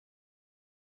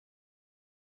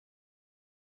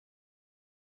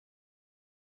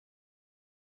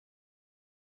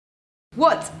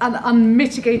What an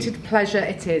unmitigated pleasure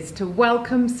it is to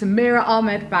welcome Samira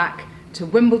Ahmed back to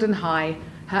Wimbledon High,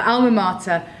 her alma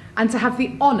mater, and to have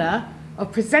the honour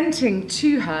of presenting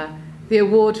to her the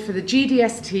award for the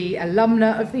GDST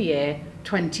Alumna of the Year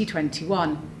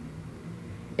 2021.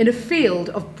 In a field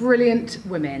of brilliant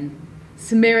women,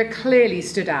 Samira clearly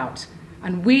stood out,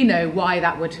 and we know why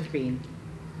that would have been.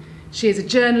 She is a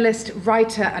journalist,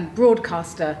 writer and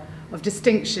broadcaster of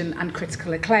distinction and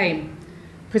critical acclaim,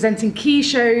 presenting key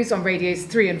shows on radios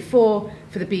 3 and 4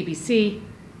 for the BBC.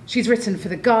 She's written for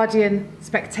The Guardian,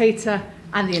 Spectator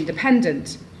and The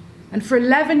Independent, and for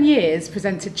 11 years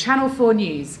presented Channel 4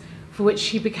 News, for which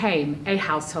she became a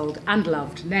household and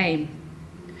loved name.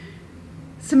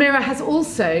 Samira has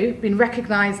also been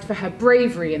recognised for her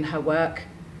bravery in her work,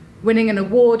 winning an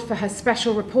award for her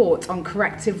special report on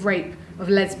corrective rape of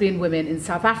lesbian women in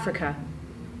South Africa.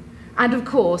 And of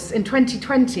course, in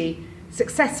 2020,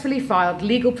 successfully filed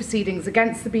legal proceedings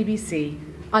against the BBC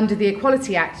under the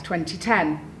Equality Act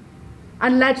 2010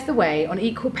 and led the way on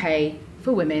equal pay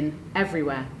for women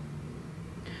everywhere.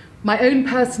 My own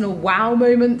personal wow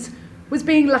moment was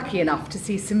being lucky enough to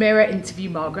see Samira interview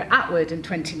Margaret Atwood in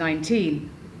 2019.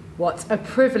 What a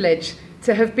privilege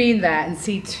to have been there and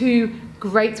see two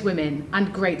great women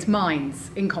and great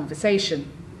minds in conversation.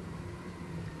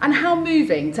 And how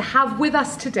moving to have with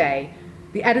us today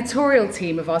the editorial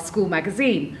team of our school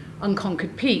magazine,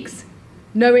 Unconquered Peaks,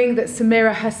 knowing that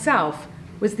Samira herself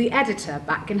was the editor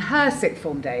back in her sixth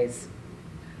form days.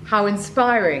 How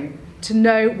inspiring to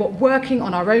know what working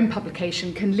on our own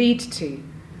publication can lead to,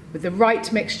 with the right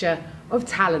mixture of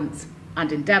talent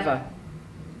and endeavour.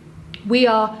 We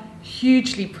are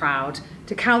hugely proud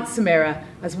to count Samira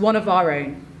as one of our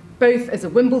own, both as a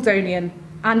Wimbledonian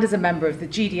and as a member of the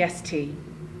GDST.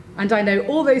 And I know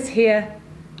all those here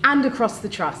and across the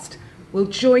Trust will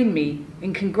join me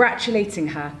in congratulating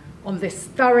her on this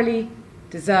thoroughly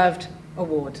deserved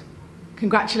award.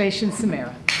 Congratulations,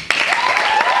 Samira.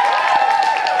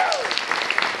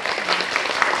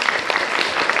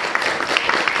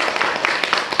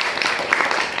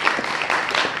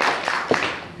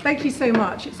 Thank you so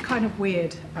much. It's kind of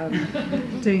weird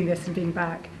doing this and being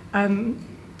back. I mean,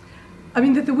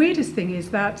 the weirdest thing is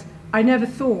that I never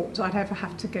thought I'd ever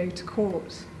have to go to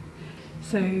court.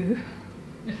 So, in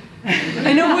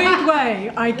a weird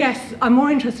way, I guess I'm more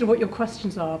interested in what your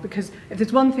questions are, because if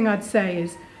there's one thing I'd say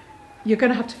is you're going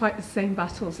to have to fight the same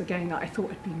battles again that I thought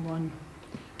had been won.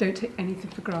 Don't take anything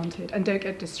for granted and don't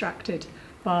get distracted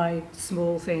by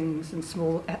small things and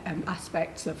small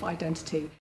aspects of identity.